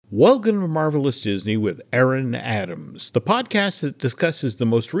Welcome to Marvelous Disney with Aaron Adams, the podcast that discusses the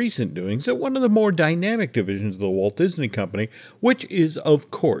most recent doings at one of the more dynamic divisions of the Walt Disney Company, which is,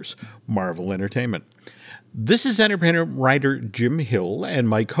 of course, Marvel Entertainment. This is entertainment writer Jim Hill, and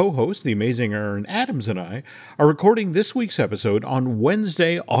my co-host, the amazing Aaron Adams, and I are recording this week's episode on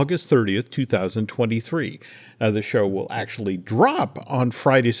Wednesday, August 30th, 2023. Now, the show will actually drop on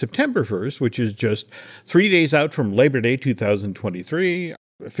Friday, September 1st, which is just 3 days out from Labor Day 2023.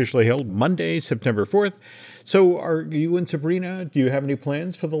 Officially held Monday, September 4th. So are you and Sabrina, do you have any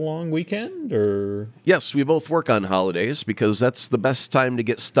plans for the long weekend? Or Yes, we both work on holidays because that's the best time to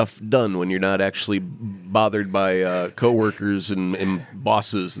get stuff done when you're not actually bothered by coworkers and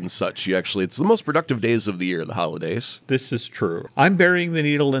bosses and such. It's the most productive days of the year, the holidays. This is true. I'm burying the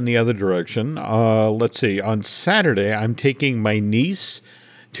needle in the other direction. Let's see. On Saturday, I'm taking my niece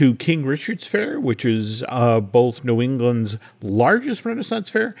to King Richard's Fair, which is both New England's largest Renaissance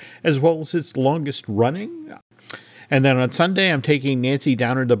fair, as well as its longest running. And then on Sunday, I'm taking Nancy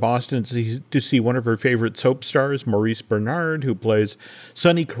down to Boston to see one of her favorite soap stars, Maurice Bernard, who plays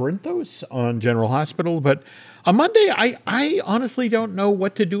Sonny Corinthos on General Hospital. But on Monday, I honestly don't know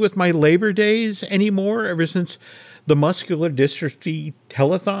what to do with my Labor Days anymore, ever since the muscular dystrophy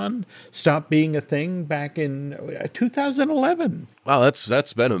telethon stopped being a thing back in 2011. Wow,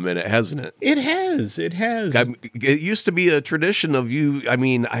 that's been a minute, hasn't it? It has. It used to be a tradition of you.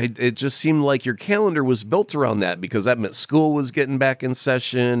 It just seemed like your calendar was built around that because that meant school was getting back in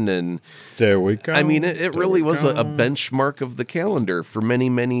session. And there we go. It really was a benchmark of the calendar for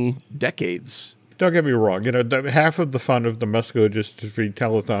many, many decades. Don't get me wrong. Half of the fun of the muscular dystrophy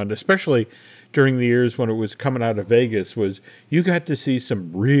telethon, especially during the years when it was coming out of Vegas, was you got to see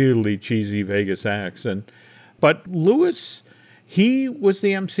some really cheesy Vegas acts. But Lewis, he was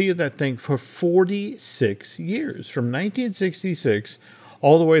the MC of that thing for 46 years, from 1966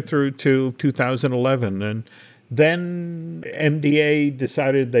 all the way through to 2011. And then MDA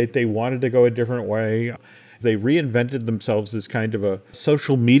decided that they wanted to go a different way. They reinvented themselves as kind of a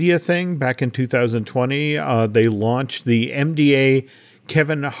social media thing back in 2020. They launched the MDA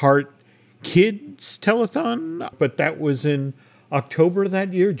Kevin Hart Kids Telethon, but that was in October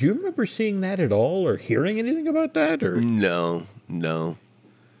that year. Do you remember seeing that at all or hearing anything about that? Or No.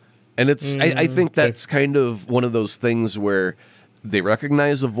 And it's I think that's kind of one of those things where they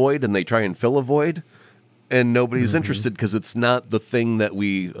recognize a void and they try and fill a void, and nobody's interested because it's not the thing that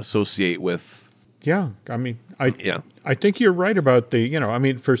we associate with. Yeah, I think you're right about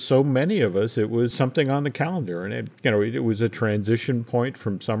for so many of us, it was something on the calendar, and it was a transition point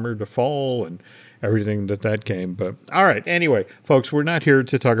from summer to fall and everything that came. But all right, anyway, folks, we're not here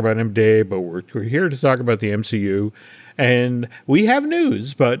to talk about MDA, but we're here to talk about the MCU, and we have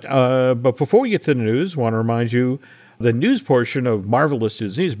news. But before we get to the news, I want to remind you the news portion of Marvelous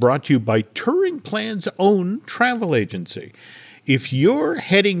Disney is brought to you by Touring Plan's own travel agency. If you're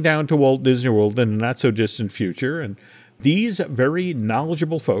heading down to Walt Disney World in the not-so-distant future, and these very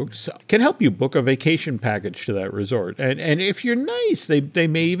knowledgeable folks can help you book a vacation package to that resort. And if you're nice, they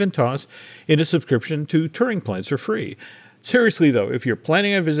may even toss in a subscription to Touring Plans for free. Seriously, though, if you're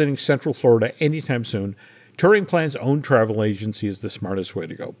planning on visiting Central Florida anytime soon, Touring Plan's own travel agency is the smartest way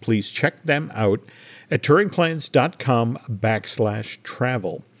to go. Please check them out at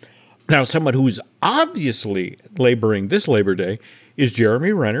touringplans.com/travel. Now, someone who's obviously laboring this Labor Day is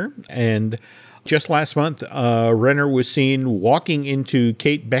Jeremy Renner. And just last month, Renner was seen walking into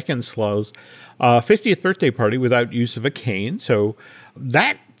Kate Beckinsale's 50th birthday party without use of a cane. So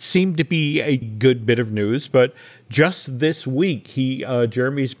that seemed to be a good bit of news. But just this week,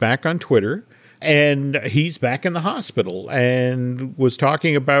 Jeremy's back on Twitter, and he's back in the hospital and was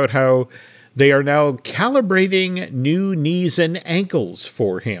talking about how they are now calibrating new knees and ankles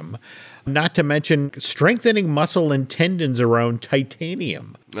for him, not to mention strengthening muscle and tendons around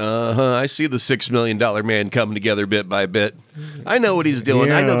titanium. I see the $6 million man coming together bit by bit. I know what he's doing.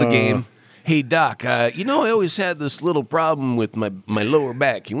 Yeah. I know the game. Hey, Doc, I always had this little problem with my lower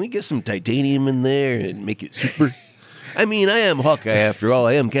back. Can we get some titanium in there and make it super? I am Hawkeye after all.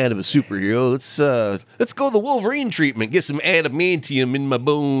 I am kind of a superhero. Let's go the Wolverine treatment. Get some adamantium in my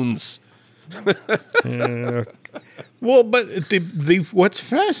bones. Well, but what's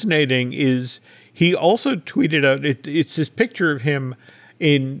fascinating is he also tweeted out, it's this picture of him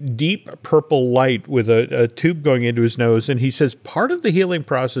in deep purple light with a tube going into his nose. And he says part of the healing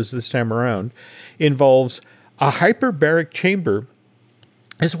process this time around involves a hyperbaric chamber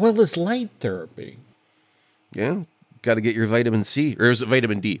as well as light therapy. Yeah, got to get your vitamin C. Or is it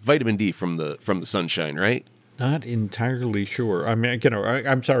vitamin D? Vitamin D from the sunshine, right? Not entirely sure.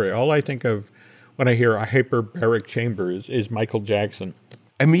 I'm sorry. All I think of when I hear a hyperbaric chamber is Michael Jackson.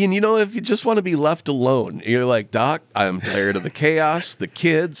 I mean, if you just want to be left alone, you're like, Doc, I'm tired of the chaos, the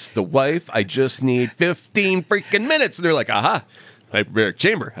kids, the wife. I just need 15 freaking minutes. And they're like, aha, hyperbaric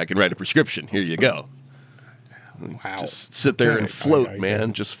chamber. I can write a prescription. Here you go. Wow. Just sit there and float,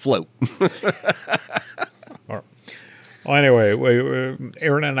 man. Just float. Well, anyway,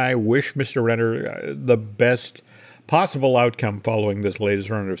 Aaron and I wish Mr. Renner the best possible outcome following this latest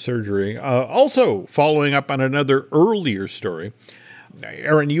round of surgery. Also, following up on another earlier story,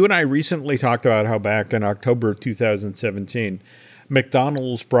 Aaron, you and I recently talked about how back in October of 2017,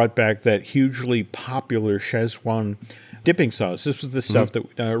 McDonald's brought back that hugely popular Szechuan dipping sauce. This was the stuff that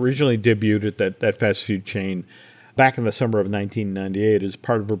originally debuted at that fast food chain back in the summer of 1998 as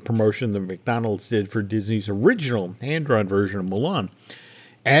part of a promotion that McDonald's did for Disney's original hand-drawn version of Mulan.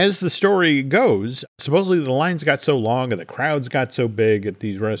 As the story goes, supposedly the lines got so long and the crowds got so big at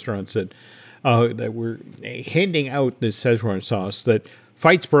these restaurants that were handing out this Szechuan sauce that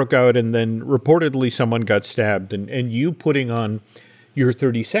fights broke out, and then reportedly someone got stabbed. And you putting on your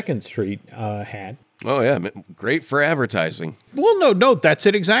 32nd Street hat. Oh, yeah. Great for advertising. Well, no, that's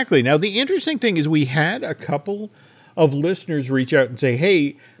it exactly. Now, the interesting thing is we had a couple of listeners reach out and say,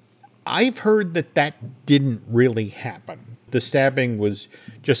 hey, I've heard that didn't really happen. The stabbing was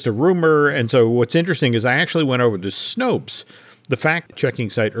just a rumor. And so what's interesting is I actually went over to Snopes, the fact-checking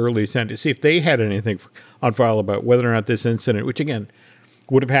site early to see if they had anything on file about whether or not this incident, which again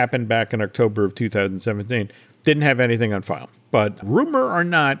would have happened back in October of 2017, didn't have anything on file. But rumor or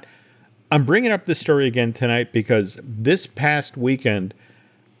not, I'm bringing up this story again tonight because this past weekend,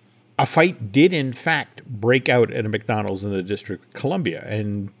 a fight did in fact break out at a McDonald's in the District of Columbia,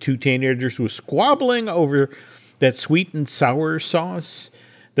 and two teenagers were squabbling over that sweet and sour sauce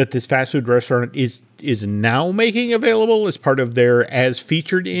that this fast food restaurant is now making available as part of their as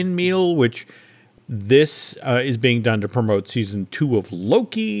featured in meal, which this is being done to promote season 2 of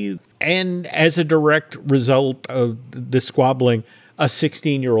Loki. And as a direct result of this squabbling, a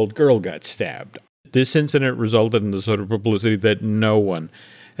 16-year-old girl got stabbed. This incident resulted in the sort of publicity that no one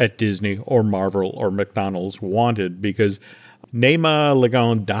at Disney or Marvel or McDonald's wanted, because Naima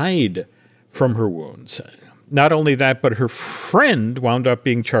Ligon died from her wounds. Not only that, but her friend wound up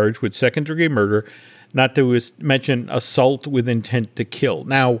being charged with second-degree murder, not to mention assault with intent to kill.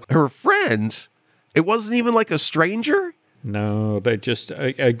 Now, her friend? It wasn't even like a stranger? No, they just,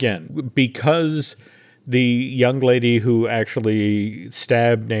 again, because the young lady who actually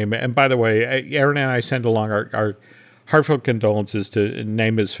stabbed Naima, and by the way, Aaron and I send along our heartfelt condolences to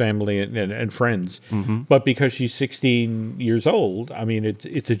Naima's family and friends, but because she's 16 years old, I mean,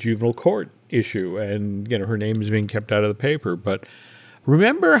 it's a juvenile court issue, and her name is being kept out of the paper. But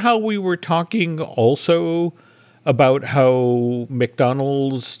remember how we were talking also about how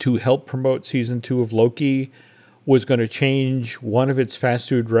McDonald's, to help promote season 2 of Loki, was going to change one of its fast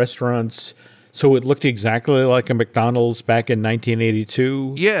food restaurants so it looked exactly like a McDonald's back in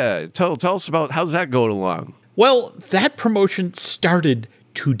 1982? Yeah, tell us about how's that going along. Well, that promotion started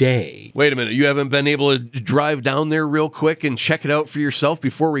today. Wait a minute, you haven't been able to drive down there real quick and check it out for yourself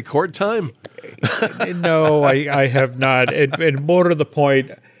before record time? No, I have not. And more to the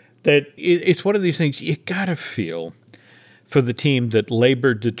point, that it's one of these things you gotta feel for the team that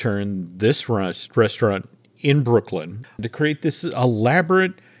labored to turn this restaurant in Brooklyn to create this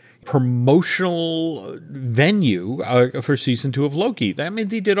elaborate promotional venue for season 2 of Loki. I mean,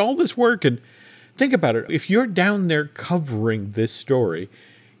 they did all this work, and think about it. If you're down there covering this story,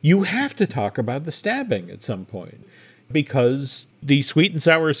 you have to talk about the stabbing at some point, because the sweet and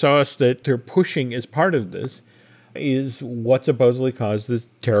sour sauce that they're pushing as part of this is what supposedly caused this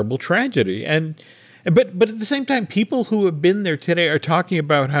terrible tragedy. But at the same time, people who have been there today are talking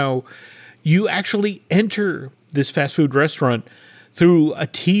about how you actually enter this fast food restaurant through a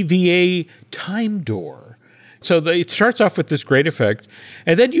TVA time door. So it starts off with this great effect,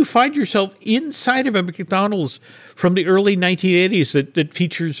 and then you find yourself inside of a McDonald's from the early 1980s that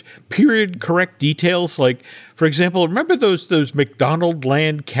features period-correct details. Like, for example, remember those McDonald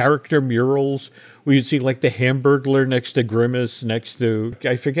Land character murals where you'd see like the Hamburglar next to Grimace, next to,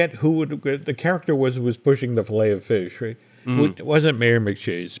 I forget who the character was who was pushing the fillet of fish, right? It wasn't Mayor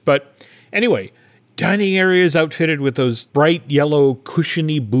McChase. But anyway, dining areas outfitted with those bright yellow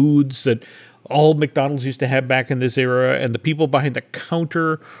cushiony booths that all McDonald's used to have back in this era, and the people behind the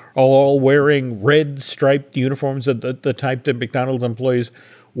counter are all wearing red striped uniforms of the type that McDonald's employees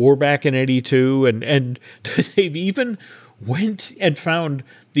wore back in 82, and they've even went and found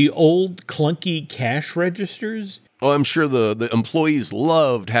the old clunky cash registers. Oh, I'm sure the employees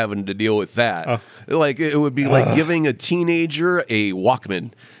loved having to deal with that. Like, it would be like giving a teenager a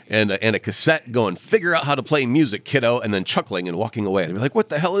Walkman and a cassette going, figure out how to play music, kiddo, and then chuckling and walking away. I'd be like, what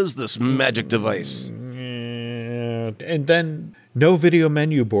the hell is this magic device? And then no video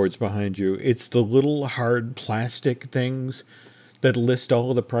menu boards behind you. It's the little hard plastic things that list all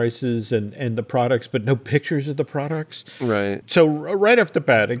of the prices and the products, but no pictures of the products. Right. So right off the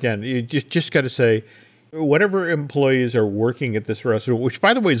bat, again, you just got to say, whatever employees are working at this restaurant, which,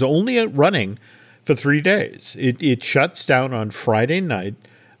 by the way, is only running for 3 days. It shuts down on Friday night,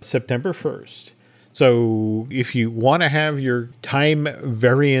 September 1st. So if you want to have your time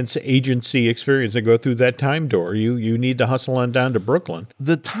variance agency experience and go through that time door, you need to hustle on down to Brooklyn.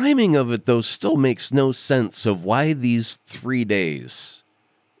 The timing of it, though, still makes no sense of why these 3 days.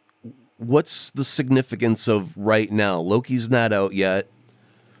 What's the significance of right now? Loki's not out yet.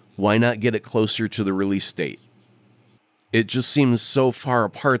 Why not get it closer to the release date? It just seems so far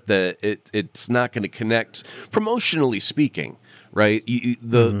apart that it's not going to connect, promotionally speaking, right?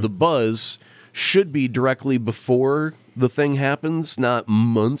 The buzz should be directly before the thing happens, not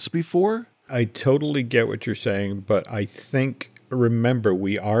months before. I totally get what you're saying, but I think, remember,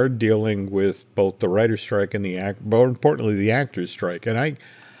 we are dealing with both the writer's strike and more importantly, the actor's strike. And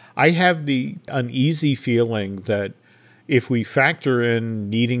I have the uneasy feeling that if we factor in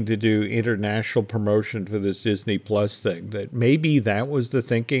needing to do international promotion for this Disney Plus thing, that maybe that was the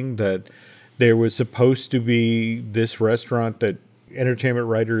thinking, that there was supposed to be this restaurant that entertainment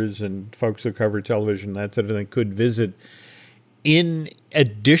writers and folks who cover television, that sort of thing, could visit in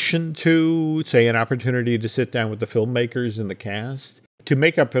addition to, say, an opportunity to sit down with the filmmakers and the cast to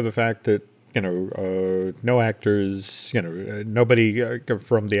make up for the fact that, no actors, nobody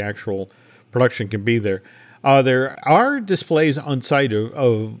from the actual production can be there. There are displays on site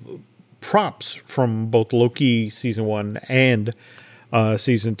of props from both Loki season 1 and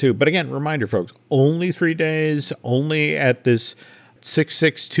season 2. But again, reminder, folks, only 3 days, only at this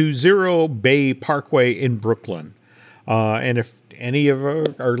 6620 Bay Parkway in Brooklyn. And if any of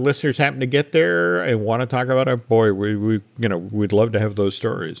our listeners happen to get there and want to talk about it, boy, we'd love to have those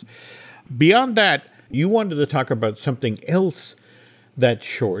stories. Beyond that, you wanted to talk about something else that's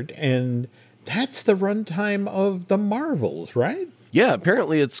short, and that's the runtime of The Marvels, right? Yeah,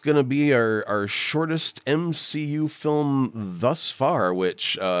 apparently it's going to be our shortest MCU film thus far,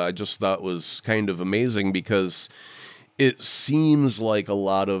 which I just thought was kind of amazing because it seems like a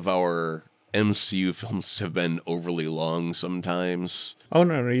lot of our MCU films have been overly long sometimes. Oh,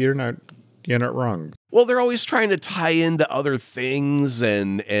 no, you're not wrong. Well, they're always trying to tie into other things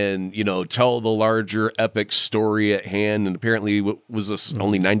and tell the larger epic story at hand. And apparently, was this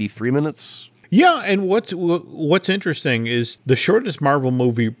only 93 minutes? Yeah, and what's interesting is the shortest Marvel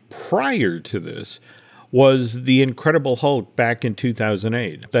movie prior to this was The Incredible Hulk back in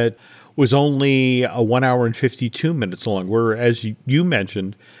 2008. That was only 1 hour and 52 minutes long, whereas you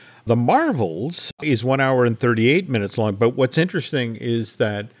mentioned, The Marvels is 1 hour and 38 minutes long. But what's interesting is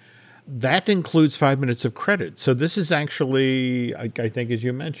that includes 5 minutes of credit. So this is actually, I think, as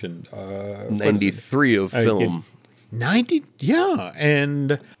you mentioned, 93 of film. 90, yeah,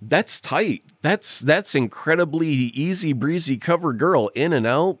 and that's tight. That's incredibly easy breezy cover girl in and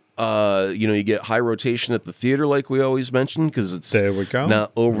out. You get high rotation at the theater, like we always mention, because it's there we go.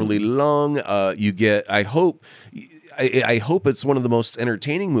 Not overly long. You get, I hope it's one of the most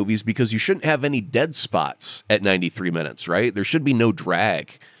entertaining movies because you shouldn't have any dead spots at 93 minutes, right? There should be no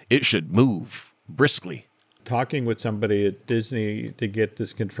drag. It should move briskly. Talking with somebody at Disney to get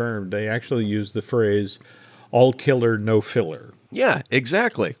this confirmed, they actually use the phrase all killer, no filler. Yeah,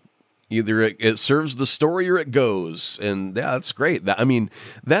 exactly. Either it serves the story or it goes. And yeah, that's great.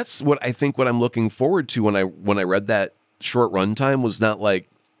 That's what I think what I'm looking forward to when I read that short runtime was not like,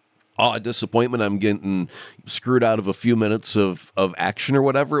 a disappointment, I'm getting screwed out of a few minutes of action or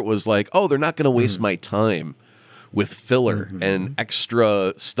whatever. It was like, they're not going to waste my time with filler and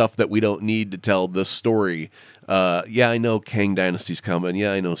extra stuff that we don't need to tell this story. Yeah, I know Kang Dynasty's coming.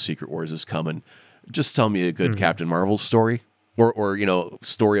 Yeah, I know Secret Wars is coming. Just tell me a good Captain Marvel story or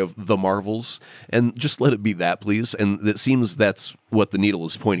story of the Marvels and just let it be that, please. And it seems that's what the needle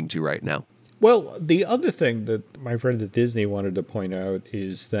is pointing to right now. Well, the other thing that my friend at Disney wanted to point out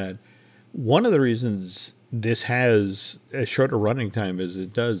is that one of the reasons this has as short a running time as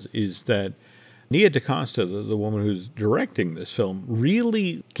it does is that Nia DaCosta, the woman who's directing this film,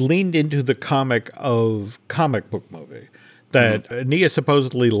 really leaned into the comic book movie. That Nia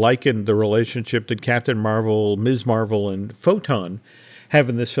supposedly likened the relationship that Captain Marvel, Ms. Marvel, and Photon have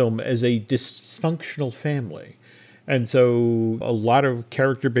in this film as a dysfunctional family. And so a lot of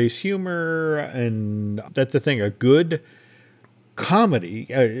character-based humor, and that's the thing, a good comedy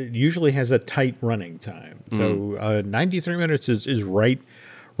usually has a tight running time. So 93 minutes is right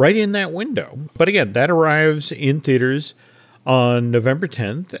right in that window. But again, that arrives in theaters on November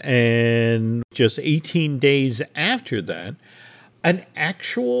 10th, and just 18 days after that, an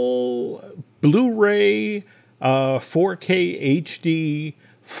actual Blu-ray 4K HD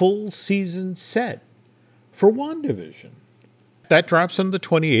full season set for WandaVision. That drops on the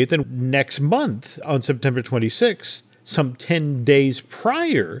 28th, and next month, on September 26th, some 10 days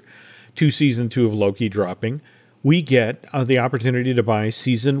prior to season 2 of Loki dropping, we get the opportunity to buy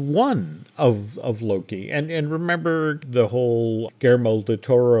season 1 of Loki. And remember the whole Guillermo del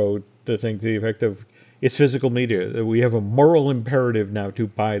Toro, the thing to the effect of, it's physical media. We have a moral imperative now to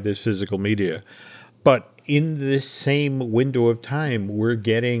buy this physical media. But in this same window of time, we're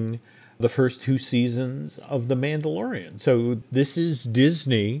getting the first 2 seasons of The Mandalorian. So this is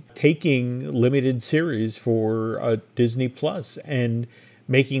Disney taking limited series for Disney Plus and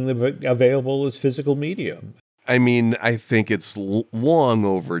making them available as physical media. I mean, I think it's long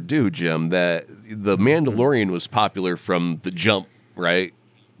overdue, Jim, that The Mandalorian was popular from the jump, right?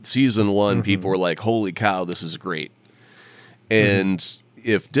 Season 1, people were like, holy cow, this is great. And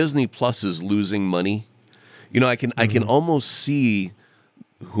if Disney Plus is losing money, I can almost see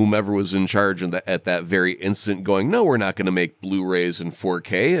whomever was in charge at that very instant going, no, we're not going to make Blu-rays in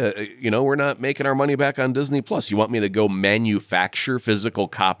 4K. We're not making our money back on Disney Plus. You want me to go manufacture physical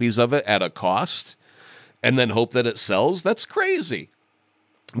copies of it at a cost and then hope that it sells? That's crazy.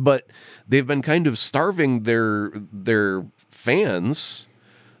 But they've been kind of starving their fans.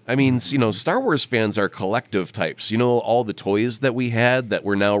 I mean, Star Wars fans are collective types. All the toys that we had that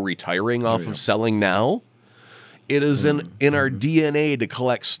we're now retiring off of selling now. It is in our DNA to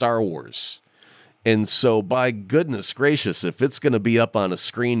collect Star Wars. And so, by goodness gracious, if it's going to be up on a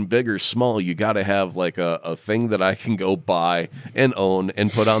screen, big or small, you got to have like a thing that I can go buy and own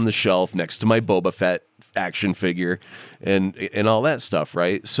and put on the shelf next to my Boba Fett action figure and all that stuff,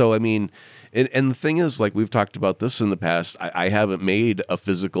 right? So, I mean, and the thing is, like we've talked about this in the past, I haven't made a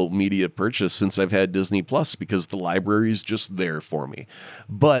physical media purchase since I've had Disney Plus because the library is just there for me.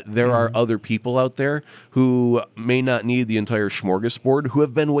 But there are other people out there who may not need the entire smorgasbord, who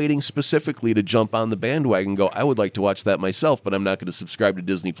have been waiting specifically to jump on the bandwagon and go, I would like to watch that myself, but I'm not going to subscribe to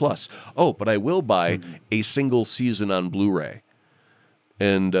Disney Plus. Oh, but I will buy a single season on Blu-ray.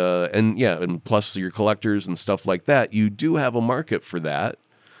 And plus your collectors and stuff like that, you do have a market for that.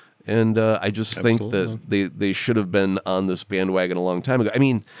 And I just think that they should have been on this bandwagon a long time ago. I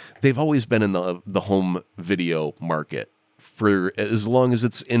mean, they've always been in the home video market for as long as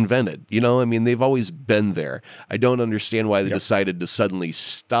it's invented. I mean, they've always been there. I don't understand why they decided to suddenly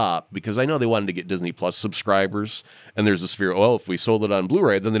stop, because I know they wanted to get Disney Plus subscribers. And there's this fear, well, if we sold it on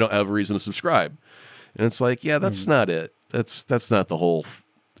Blu-ray, then they don't have a reason to subscribe. And it's like, yeah, that's not it. That's not the whole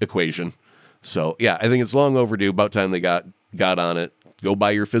equation. So, yeah, I think it's long overdue. About time they got on it. Go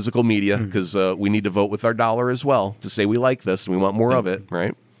buy your physical media, because we need to vote with our dollar as well to say we like this and we want more of it,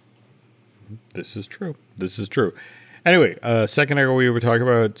 right? This is true. Anyway, a second ago we were talking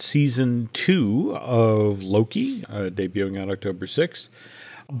about season 2 of Loki, debuting on October 6th.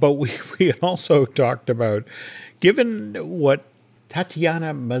 But we had also talked about, given what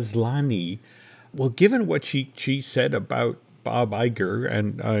Tatiana Maslany, given what she said about Bob Iger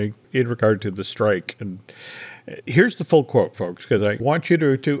and in regard to the strike, and here's the full quote, folks, because I want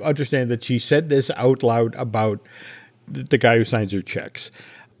you to understand that she said this out loud about the guy who signs her checks.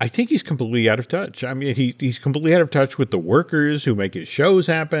 I think he's completely out of touch. I mean, he's completely out of touch with the workers who make his shows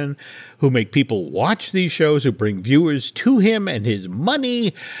happen, who make people watch these shows, who bring viewers to him and his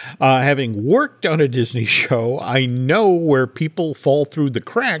money. Having worked on a Disney show, I know where people fall through the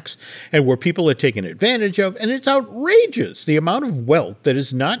cracks and where people are taken advantage of, and it's outrageous, the amount of wealth that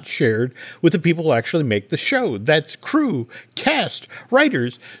is not shared with the people who actually make the show. That's crew, cast,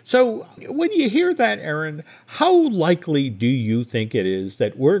 writers. So when you hear that, Aaron, how likely do you think it is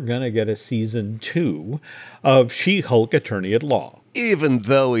that we're going to get a season 2 of She-Hulk Attorney at Law? Even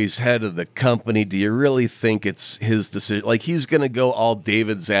though he's head of the company, do you really think it's his decision? Like, he's going to go all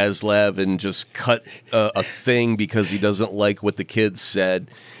David Zaslav and just cut a thing because he doesn't like what the kids said.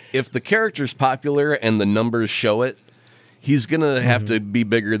 If the character's popular and the numbers show it, he's going to have to be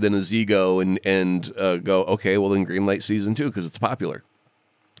bigger than his ego and go, okay, well, then greenlight season 2 because it's popular.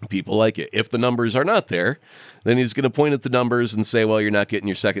 People like it. If the numbers are not there, then he's going to point at the numbers and say, well, you're not getting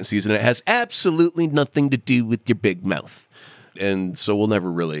your second season. It has absolutely nothing to do with your big mouth. And so we'll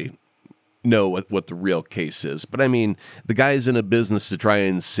never really know what the real case is. But I mean, the guy's in a business to try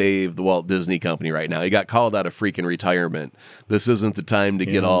and save the Walt Disney Company right now. He got called out of freaking retirement. This isn't the time to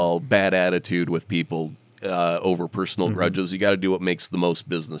get all bad attitude with people over personal grudges. You got to do what makes the most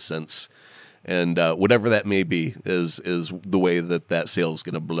business sense. And whatever that may be is the way that sale is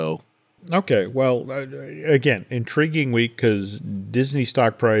going to blow. Okay, well, again, intriguing week because Disney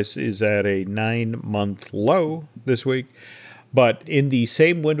stock price is at a 9-month low this week. But in the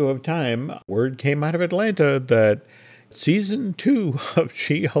same window of time, word came out of Atlanta that season 2 of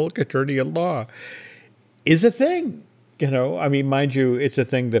She-Hulk Attorney at Law is a thing. I mean, mind you, it's a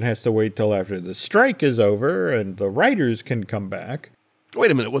thing that has to wait till after the strike is over and the writers can come back. Wait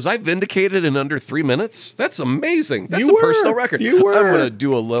a minute. Was I vindicated in under 3 minutes? That's amazing. That's You a personal were. record. You were. I'm going to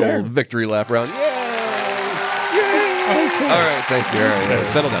do a little Sure. victory lap round. Yay! Okay. All right. Thank you. All right.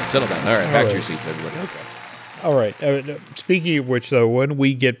 Settle down. All right. Back to your seats, everybody. Okay. All right. Speaking of which, though, when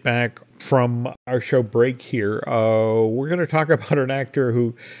we get back from our show break here, we're going to talk about an actor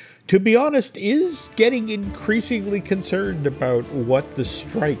who, to be honest, is getting increasingly concerned about what the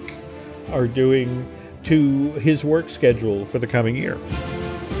strike are doing to his work schedule for the coming year.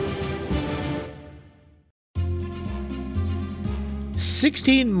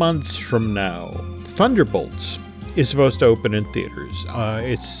 "16 months from now, Thunderbolts is supposed to open in theaters.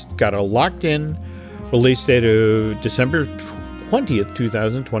 It's got a locked-in release date of December 20th,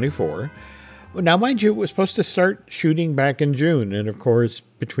 2024. Now, mind you, it was supposed to start shooting back in June, and of course,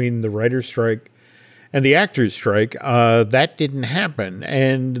 between the writer's strike and the actors' strike, that didn't happen.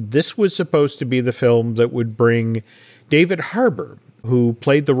 And this was supposed to be the film that would bring David Harbour, who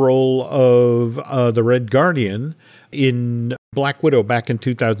played the role of the Red Guardian in Black Widow back in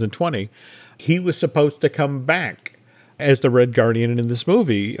 2020. He was supposed to come back as the Red Guardian in this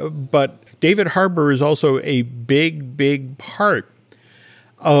movie. But David Harbour is also a big, big part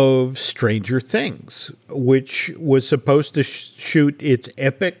of Stranger Things, which was supposed to shoot its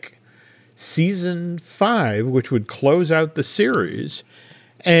epic season 5, which would close out the series.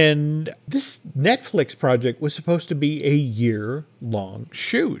 And this Netflix project was supposed to be a year-long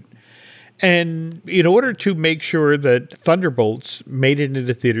shoot. And in order to make sure that Thunderbolts made it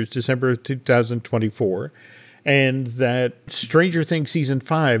into theaters December 2024, and that Stranger Things season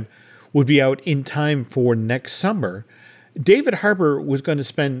 5 would be out in time for next summer, David Harbour was going to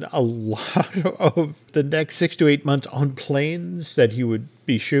spend a lot of the next 6 to 8 months on planes that he would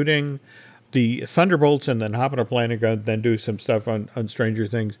be shooting the Thunderbolts and then hop on a plane and go then do some stuff on Stranger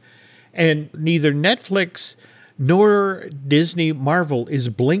Things. And neither Netflix nor Disney Marvel is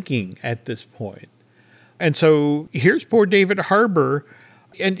blinking at this point. And so here's poor David Harbour.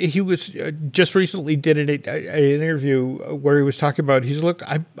 And he was just recently did an interview where he was talking about, look,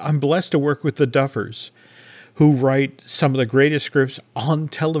 I'm blessed to work with the Duffers, who write some of the greatest scripts on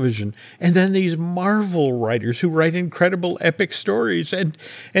television, and then these Marvel writers who write incredible epic stories. And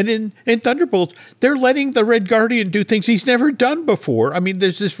in Thunderbolts, they're letting the Red Guardian do things he's never done before. I mean,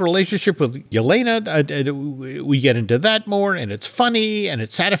 there's this relationship with Yelena. We get into that more, and it's funny, and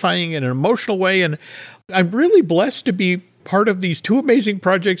it's satisfying in an emotional way. And I'm really blessed to be part of these two amazing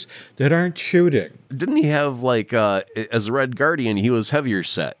projects that aren't shooting. Didn't he have, as a Red Guardian, he was heavier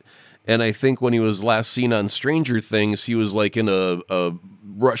set? And I think when he was last seen on Stranger Things, he was in a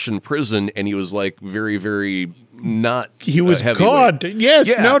Russian prison, and he was very, very not. He was heavyweight. God. Yes.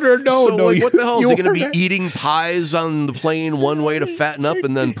 Yeah. No. So what the hell is he going to be that? eating pies on the plane one way to fatten up,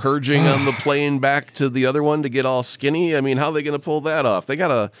 and then purging on the plane back to the other one to get all skinny? I mean, how are they going to pull that off? They got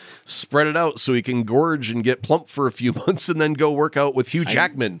to spread it out so he can gorge and get plump for a few months, and then go work out with Hugh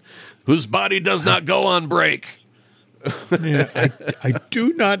Jackman, whose body does not go on break. Yeah, I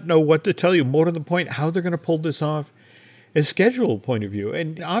do not know what to tell you. More to the point, how they're going to pull this off is schedule point of view.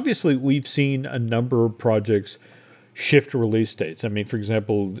 And obviously, we've seen a number of projects shift release dates. I mean, for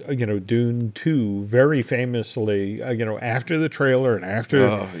example, Dune 2, very famously, after the trailer and after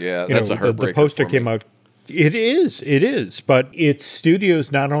that's a heartbreaker the poster came out. It is. But it's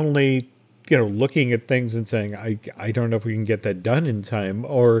studios not only, looking at things and saying, I don't know if we can get that done in time,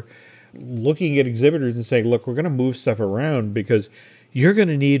 or looking at exhibitors and saying, look, we're going to move stuff around because you're going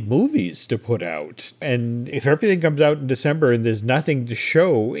to need movies to put out. And if everything comes out in December and there's nothing to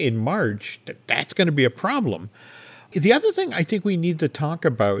show in March, that's going to be a problem. The other thing I think we need to talk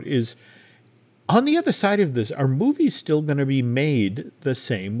about is, on the other side of this, are movies still going to be made the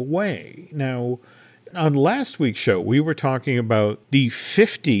same way? Now, on last week's show, we were talking about the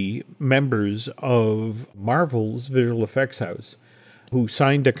 50 members of Marvel's visual effects house who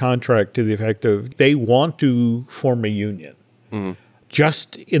signed a contract to the effect of they want to form a union. Mm-hmm.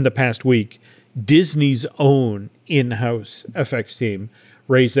 Just in the past week, Disney's own in-house effects team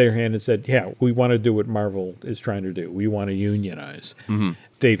raised their hand and said, yeah, we want to do what Marvel is trying to do. We want to unionize. Mm-hmm.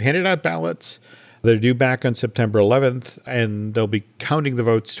 They've handed out ballots. They're due back on September 11th, and they'll be counting the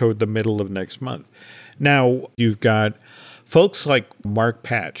votes toward the middle of next month. Now, you've got folks like Mark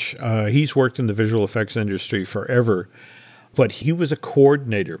Patch, he's worked in the visual effects industry forever, but he was a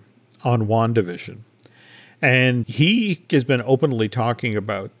coordinator on WandaVision. And he has been openly talking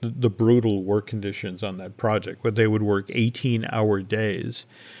about the brutal work conditions on that project, where they would work 18-hour days.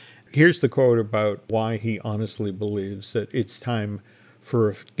 Here's the quote about why he honestly believes that it's time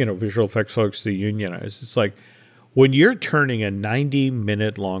for, visual effects folks to unionize. It's like, when you're turning a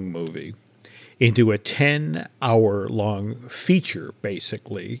 90-minute long movie into a 10-hour-long feature,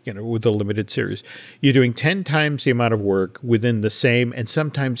 basically, with a limited series, you're doing 10 times the amount of work within the same and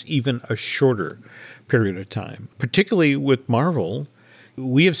sometimes even a shorter period of time. Particularly with Marvel,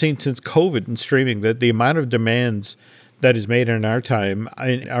 we have seen since COVID and streaming that the amount of demands that is made in our time,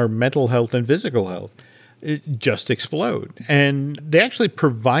 in our mental health and physical health, it just explode. And they actually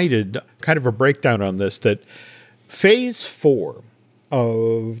provided kind of a breakdown on this, that Phase 4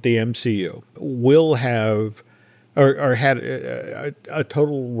 of the MCU will have, or had a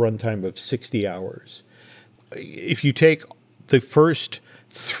total runtime of 60 hours. If you take the first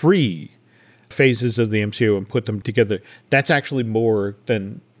 3 phases of the MCU and put them together, that's actually more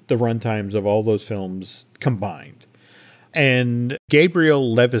than the runtimes of all those films combined. And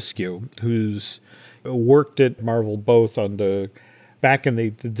Gabriel Levesque, who's worked at Marvel both on back in the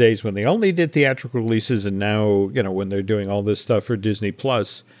days when they only did theatrical releases, and now, when they're doing all this stuff for Disney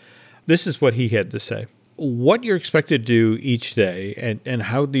Plus, this is what he had to say. What you're expected to do each day and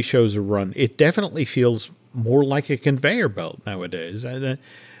how these shows are run, it definitely feels more like a conveyor belt nowadays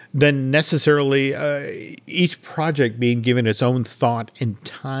than necessarily each project being given its own thought and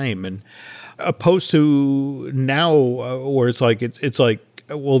time, and opposed to now where it's like,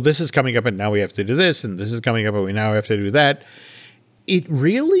 well, this is coming up and now we have to do this, and this is coming up and we now have to do that. It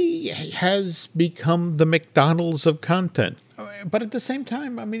really has become the McDonald's of content. But at the same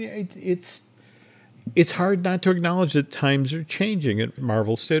time, I mean, it's hard not to acknowledge that times are changing at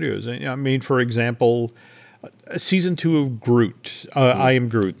Marvel Studios. I mean, for example, season 2 of Groot, I Am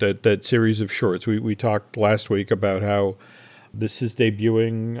Groot, that series of shorts. We talked last week about how this is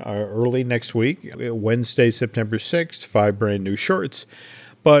debuting early next week, Wednesday, September 6th, 5 brand new shorts.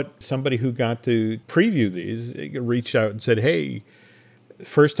 But somebody who got to preview these reached out and said, hey,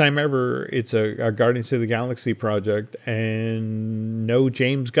 first time ever, it's a Guardians of the Galaxy project and no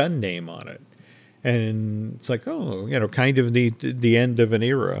James Gunn name on it. And it's like, kind of the end of an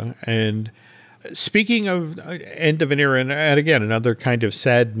era. And speaking of end of an era, and again, another kind of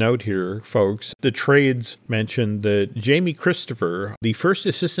sad note here, folks, the trades mentioned that Jamie Christopher, the first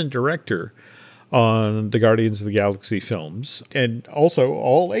assistant director on the Guardians of the Galaxy films, and also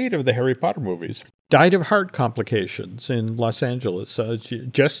all 8 of the Harry Potter movies, died of heart complications in Los Angeles,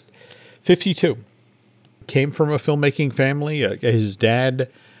 just 52. Came from a filmmaking family. His dad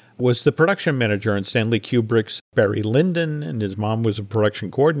was the production manager on Stanley Kubrick's Barry Lyndon, and his mom was a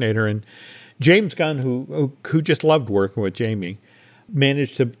production coordinator. And James Gunn, who just loved working with Jamie,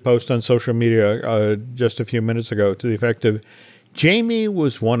 managed to post on social media just a few minutes ago to the effect of, Jamie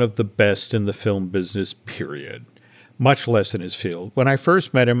was one of the best in the film business, period. Much less in his field. When I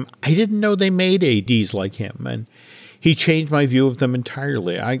first met him, I didn't know they made ADs like him, and he changed my view of them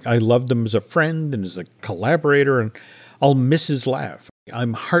entirely. I loved him as a friend and as a collaborator, and I'll miss his laugh.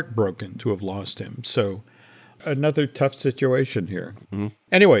 I'm heartbroken to have lost him. So another tough situation here. Mm-hmm.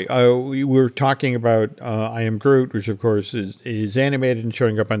 Anyway, we were talking about I Am Groot, which of course is animated and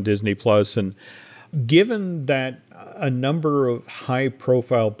showing up on Disney Plus, and given that a number of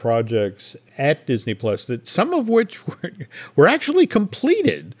high-profile projects at Disney Plus, that some of which were actually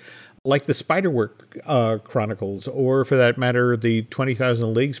completed, like the Spiderwork Chronicles, or for that matter, the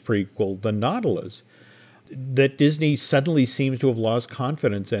 20,000 Leagues prequel, The Nautilus, that Disney suddenly seems to have lost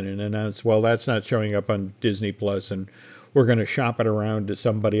confidence in and announced, well, that's not showing up on Disney Plus, and we're going to shop it around to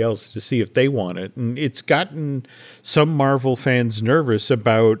somebody else to see if they want it. And it's gotten some Marvel fans nervous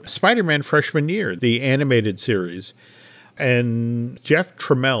about Spider-Man Freshman Year, the animated series. And Jeff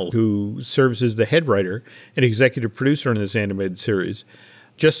Trammell, who serves as the head writer and executive producer on this animated series,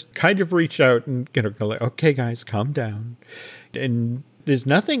 just kind of reached out and, like, okay, guys, calm down. And there's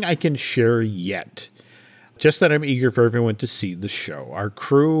nothing I can share yet. Just that I'm eager for everyone to see the show. Our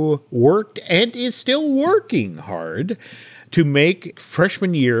crew worked and is still working hard to make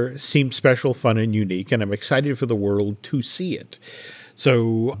Freshman Year seem special, fun, and unique, and I'm excited for the world to see it.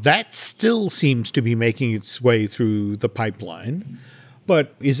 So that still seems to be making its way through the pipeline.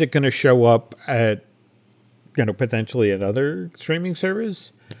 But is it going to show up at, potentially another streaming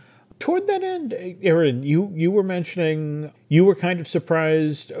service? Toward that end, Aaron, you were mentioning you were kind of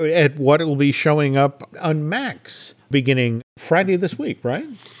surprised at what it will be showing up on Max beginning Friday this week, right?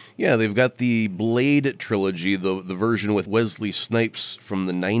 Yeah, they've got the Blade trilogy, the version with Wesley Snipes from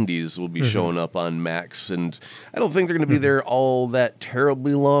the 90s will be showing up on Max, and I don't think they're going to be there all that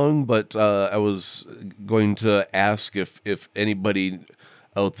terribly long, but I was going to ask if anybody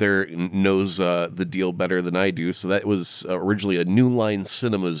out there knows the deal better than I do. So that was originally a New Line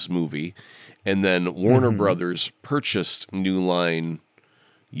Cinemas movie, and then Warner Brothers purchased New Line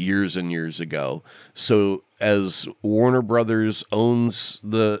years and years ago. So as Warner Brothers owns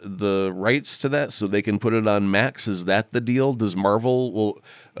the rights to that, so they can put it on Max, is that the deal? Does Marvel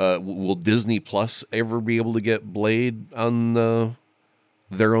will Disney Plus ever be able to get Blade on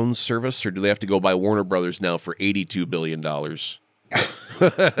their own service, or do they have to go by Warner Brothers now for $82 billion?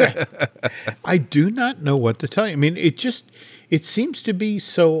 I do not know what to tell you. I mean, it seems to be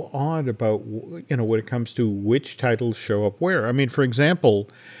so odd about, when it comes to which titles show up where. I mean, for example,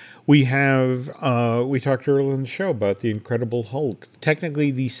 we talked earlier in the show about The Incredible Hulk,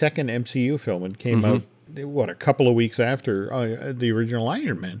 technically the second MCU film, and came out, a couple of weeks after the original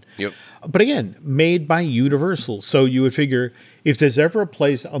Iron Man. Yep. But again, made by Universal. So you would figure if there's ever a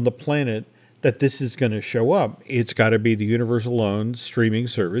place on the planet that this is going to show up, it's got to be the Universal-owned streaming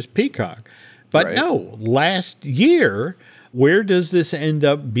service, Peacock. But no, last year, where does this end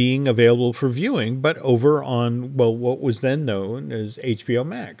up being available for viewing but over on, what was then known as HBO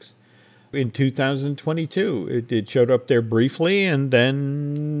Max? In 2022, it showed up there briefly, and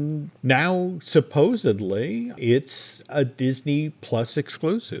then now, supposedly, it's a Disney Plus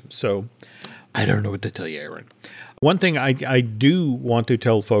exclusive. So I don't know what to tell you, Aaron. One thing I do want to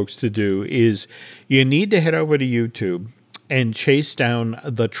tell folks to do is you need to head over to YouTube and chase down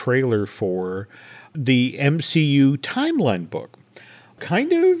the trailer for the MCU Timeline book.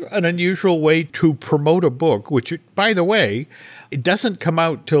 Kind of an unusual way to promote a book, which, by the way, it doesn't come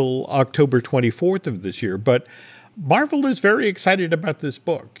out till October 24th of this year, but Marvel is very excited about this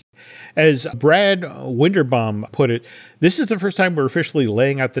book. As Brad Winderbaum put it, this is the first time we're officially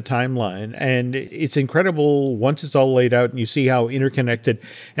laying out the timeline, and it's incredible once it's all laid out and you see how interconnected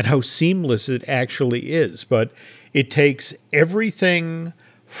and how seamless it actually is. But it takes everything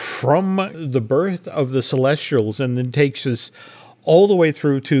from the birth of the Celestials and then takes us all the way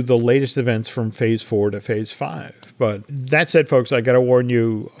through to the latest events from Phase 4 to Phase 5. But that said, folks, I got to warn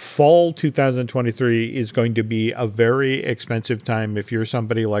you, fall 2023 is going to be a very expensive time if you're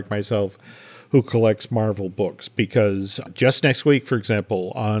somebody like myself who collects Marvel books, because just next week, for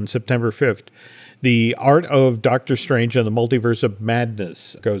example, on September 5th, The Art of Doctor Strange and the Multiverse of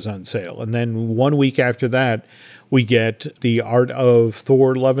Madness goes on sale. And then 1 week after that, we get The Art of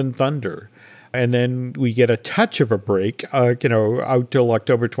Thor, Love and Thunder. And then we get a touch of a break, out till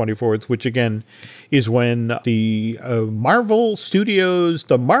October 24th, which again is when the Marvel Studios,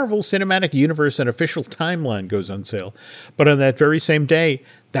 the Marvel Cinematic Universe and official timeline goes on sale. But on that very same day,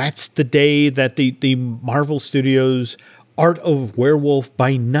 that's the day that the Marvel Studios Art of Werewolf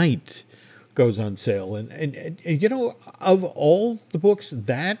by Night goes on sale. And of all the books,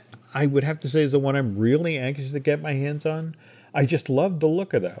 that I would have to say is the one I'm really anxious to get my hands on. I just love the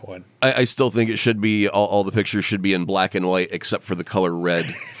look of that one. I still think it should be, all the pictures should be in black and white except for the color red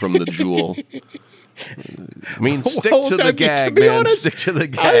from the jewel. I mean, stick to the gag, man. Honest, stick to the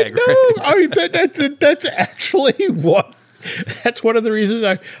gag. I know. That's actually what. That's one of the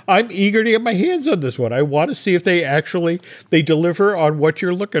reasons I'm eager to get my hands on this one. I want to see if they deliver on what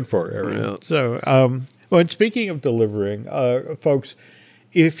you're looking for, Aaron. Yeah. So, and speaking of delivering, folks,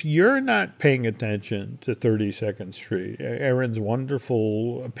 if you're not paying attention to 32nd Street, Aaron's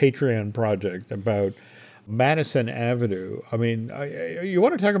wonderful Patreon project about Madison Avenue, I mean, you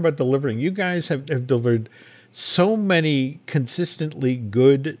want to talk about delivering. You guys have delivered so many consistently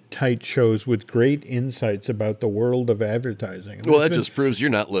good, tight shows with great insights about the world of advertising. Well, that just proves you're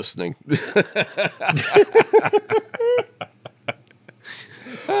not listening.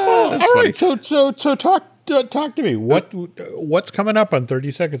 Well, all right, so talk to me. What's coming up on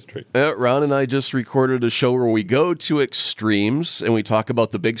 32nd Street? Ron and I just recorded a show where we go to extremes and we talk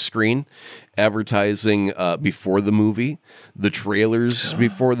about the big screen, advertising before the movie, the trailers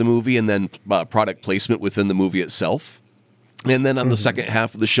before the movie, and then product placement within the movie itself. And then on the second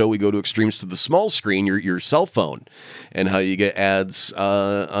half of the show, we go to extremes to the small screen, your cell phone, and how you get ads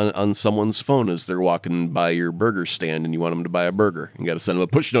on someone's phone as they're walking by your burger stand and you want them to buy a burger. You got to send them a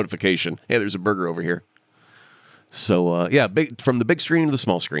push notification. Hey, there's a burger over here. So, from the big screen to the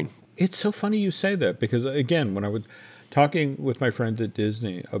small screen. It's so funny you say that because, again, when I was talking with my friends at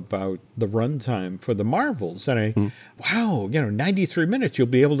Disney about the runtime for the Marvels, and 93 minutes, you'll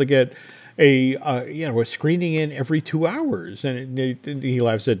be able to get a screening in every 2 hours. And he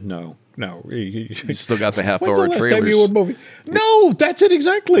laughed and said, no, no. You still got the half-hour When's the last time trailers. you were movie? No, that's it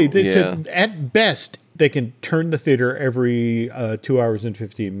exactly. Yeah. At best, they can turn the theater every 2 hours and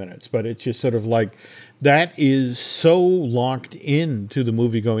 15 minutes, but it's just sort of like that is so locked into the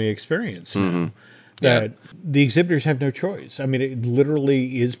movie-going experience now that the exhibitors have no choice. I mean, it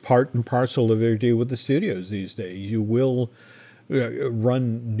literally is part and parcel of their deal with the studios these days. You will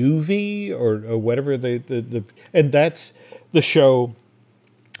run Nuvi or whatever and that's the show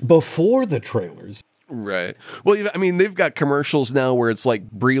before the trailers. Right. Well, I mean, they've got commercials now where it's like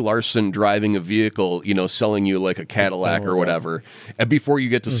Brie Larson driving a vehicle, selling you like a Cadillac or whatever, and before you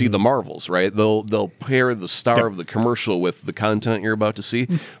get to see the Marvels, right? They'll pair the star of the commercial with the content you're about to see,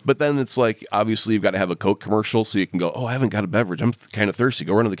 but then it's like obviously you've got to have a Coke commercial so you can go, oh, I haven't got a beverage, I'm kind of thirsty.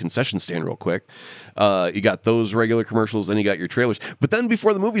 Go run to the concession stand real quick. You got those regular commercials, then you got your trailers, but then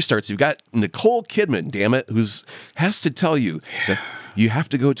before the movie starts, you've got Nicole Kidman, damn it, has to tell you that you have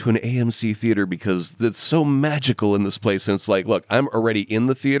to go to an AMC theater because it's so magical in this place. And it's like, look, I'm already in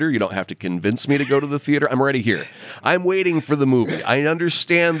the theater. You don't have to convince me to go to the theater. I'm already here. I'm waiting for the movie. I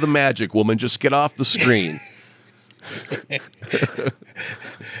understand the magic, woman. Just get off the screen.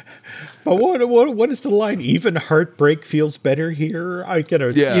 But what is the line? Even heartbreak feels better here. I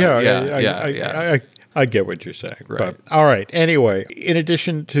get what you're saying. Right. But, all right. Anyway, in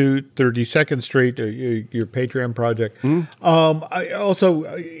addition to 32nd Street, your Patreon project, I also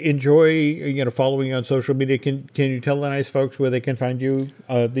enjoy following you on social media. Can you tell the nice folks where they can find you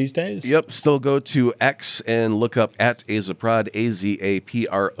these days? Yep. Still go to X and look up at Azaprod,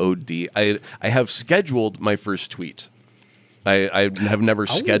 AZAPROD. I have scheduled my first tweet. I have never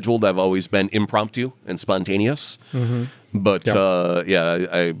scheduled. I've always been impromptu and spontaneous. But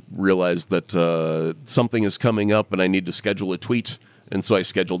I realized that something is coming up and I need to schedule a tweet. And so I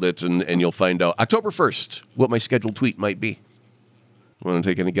scheduled it, and you'll find out October 1st what my scheduled tweet might be. Want to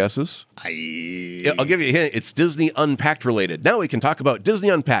take any guesses? I'll give you a hint. It's Disney Unpacked related. Now we can talk about Disney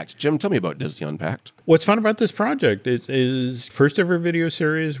Unpacked. Jim, tell me about Disney Unpacked. What's fun about this project is first ever video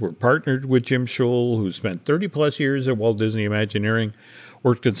series. We're partnered with Jim Schul, who spent 30 plus years at Walt Disney Imagineering,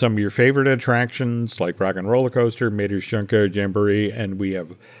 worked on some of your favorite attractions like Rock and Roller Coaster, Mater's Junkyard Jamboree, and we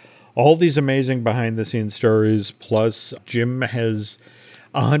have all these amazing behind the scenes stories. Plus, Jim has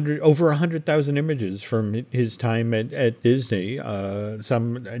over 100,000 images from his time at Disney,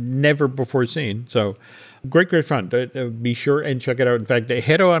 some never before seen. So great fun. Be sure and check it out. In fact,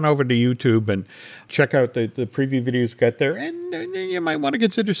 head on over to YouTube and check out the preview videos got there, and you might want to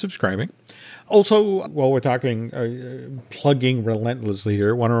consider subscribing. Also, while we're talking, plugging relentlessly here,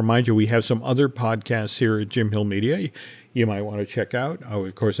 I want to remind you we have some other podcasts here at Jim Hill Media you might want to check out.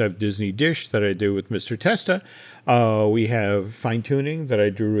 Of course, I have Disney Dish that I do with Mr. Testa. We have Fine Tuning that I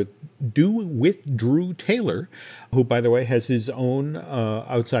do with Drew Taylor, who, by the way, has his own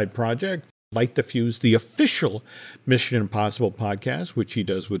outside project, Light the Fuse, the official Mission Impossible podcast, which he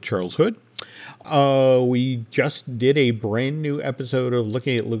does with Charles Hood. We just did a brand new episode of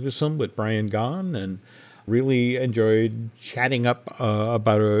Looking at Lucasfilm with Brian Gahn, and really enjoyed chatting up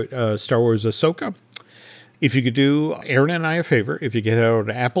about Star Wars Ahsoka. If you could do Aaron and I a favor, if you get out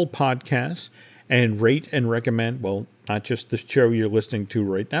to Apple Podcasts and rate and recommend, well, not just the show you're listening to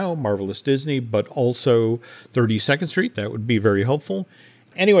right now, Marvelous Disney, but also 32nd Street, that would be very helpful.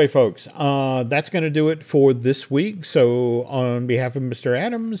 Anyway, folks, that's going to do it for this week. So on behalf of Mr.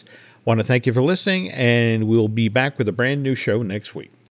 Adams, I want to thank you for listening, and we'll be back with a brand new show next week.